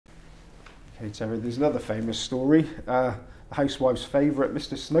Okay, Terry, there's another famous story. The housewife's favourite,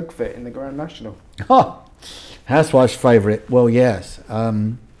 Mr Snugfit in the Grand National. Oh, housewife's favourite. Well, yes.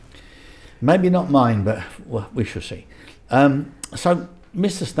 Maybe not mine, but well, we shall see. So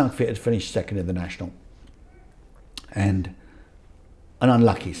Mr Snugfit had finished second in the National, and an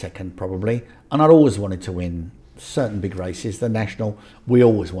unlucky second probably. And I'd always wanted to win certain big races. The National, we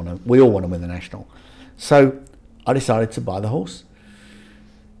all want to win the National. So I decided to buy the horse,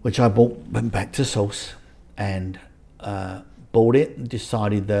 which I went back to source and bought it, and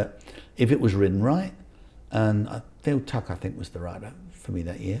decided that if it was ridden right, and Phil Tuck I think was the rider for me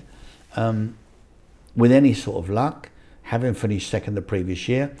that year, with any sort of luck, having finished second the previous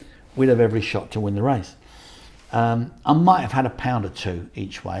year, we'd have every shot to win the race. I might have had £1 or two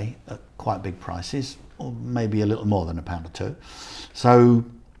each way at quite big prices, or maybe a little more than £1 or two. So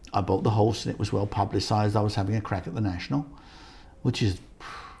I bought the horse, and it was well publicised. I was having a crack at the National, which is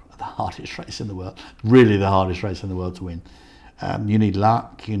the hardest race in the world, really the hardest race in the world to win. You need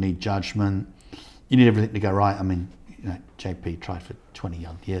luck, you need judgment, you need everything to go right. I mean, you know, JP tried for 20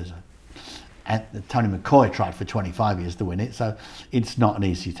 odd years, and Tony McCoy tried for 25 years to win it, so it's not an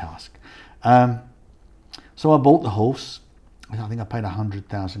easy task. So I bought the horse. I think I paid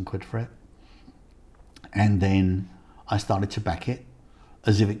 100,000 quid for it, and then I started to back it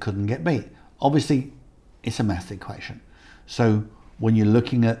as if it couldn't get beat. Obviously, it's a math equation. So when you're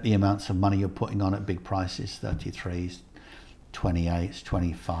looking at the amounts of money you're putting on at big prices, 33s, 28s,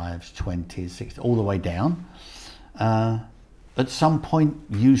 25s, 20s, 60s, all the way down, at some point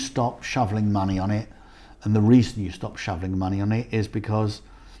you stop shoveling money on it. And the reason you stop shoveling money on it is because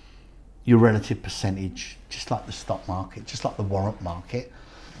your relative percentage, just like the stock market, just like the warrant market,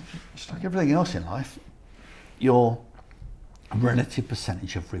 just like everything else in life, your relative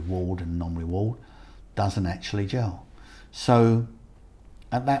percentage of reward and non-reward doesn't actually gel. So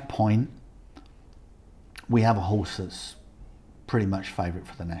at that point, we have a horse that's pretty much favourite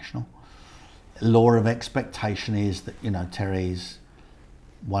for the National. Law of expectation is that, you know, Terry's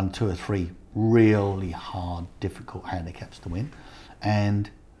 1, 2 or 3 really hard, difficult handicaps to win, and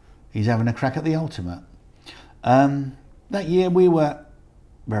he's having a crack at the ultimate. That year we were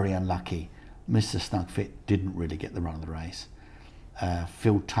very unlucky. Mr Snugfit didn't really get the run of the race.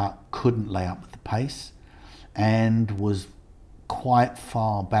 Phil Tuck couldn't lay up with the pace and was quite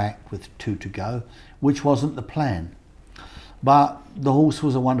far back with 2 to go, which wasn't the plan. But the horse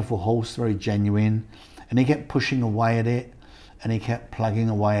was a wonderful horse, very genuine, and he kept pushing away at it, and he kept plugging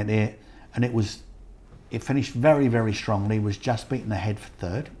away at it, and it finished very, very strongly. Was just beaten ahead for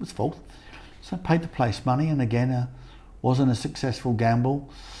third. It was fourth. So I paid the place money, and again, wasn't a successful gamble,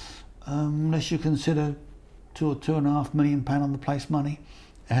 unless you consider £2 or £2.5 million on the place money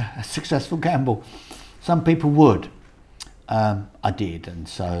a successful gamble. Some people would. I did, and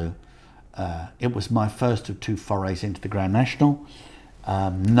so it was my first of 2 forays into the Grand National,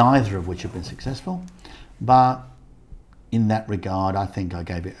 neither of which have been successful, but in that regard I think I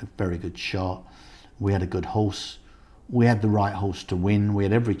gave it a very good shot. We had a good horse, we had the right horse to win, we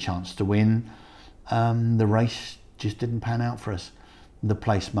had every chance to win. The race just didn't pan out for us. The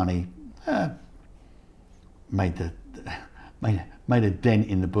place money made a dent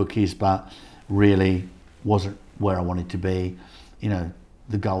in the bookies, but really wasn't where I wanted to be. You know,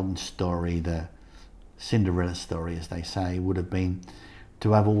 the golden story, the Cinderella story, as they say, would have been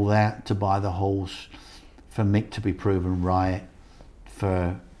to have all that, to buy the horse, for Mick to be proven right,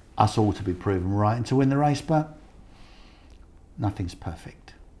 for us all to be proven right, and to win the race. But nothing's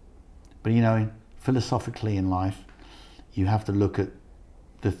perfect. But you know, philosophically in life, you have to look at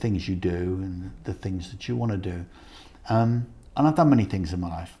the things you do and the things that you want to do. And I've done many things in my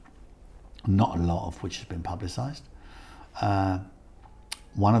life, not a lot of which has been publicised.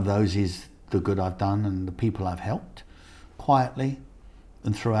 One of those is the good I've done and the people I've helped, quietly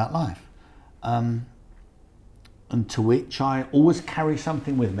and throughout life. And to which I always carry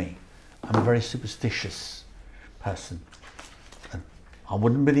something with me. I'm a very superstitious person. And I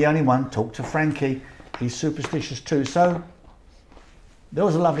wouldn't be the only one. Talk to Frankie, he's superstitious too. So there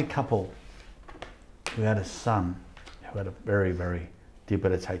was a lovely couple who had a son who had a very, very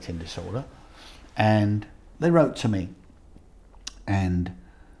debilitating disorder, and they wrote to me, and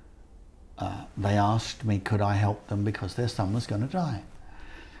they asked me could I help them because their son was going to die.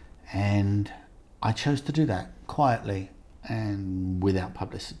 And I chose to do that quietly and without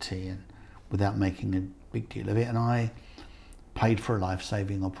publicity and without making a big deal of it, and I paid for a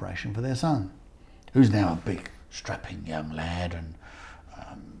life-saving operation for their son, who's now a big strapping young lad, and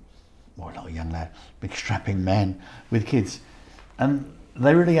well, not a young lad, big strapping man with kids. And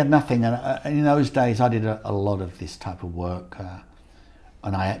they really had nothing, and in those days I did a lot of this type of work,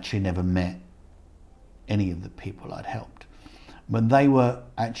 and I actually never met any of the people I'd helped. But they were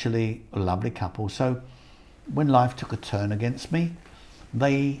actually a lovely couple. So when life took a turn against me,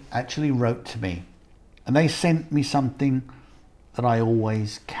 they actually wrote to me and they sent me something that I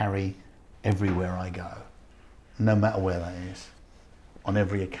always carry everywhere I go, no matter where that is, on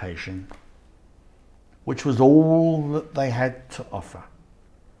every occasion, which was all that they had to offer.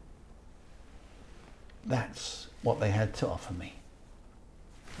 That's what they had to offer me.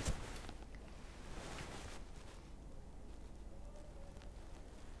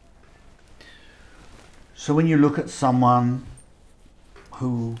 So when you look at someone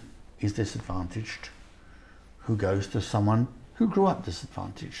who is disadvantaged, who goes to someone who grew up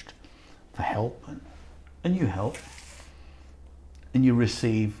disadvantaged for help, and you help, and you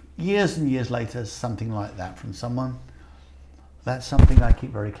receive years and years later something like that from someone, that's something I keep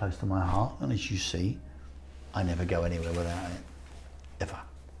very close to my heart. And as you see, I never go anywhere without it, ever.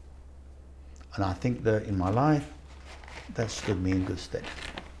 And I think that in my life, that stood me in good stead.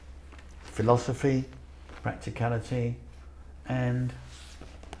 Philosophy, practicality, and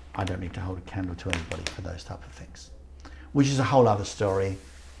I don't need to hold a candle to anybody for those type of things, which is a whole other story,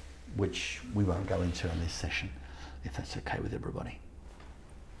 which we won't go into in this session, if that's okay with everybody.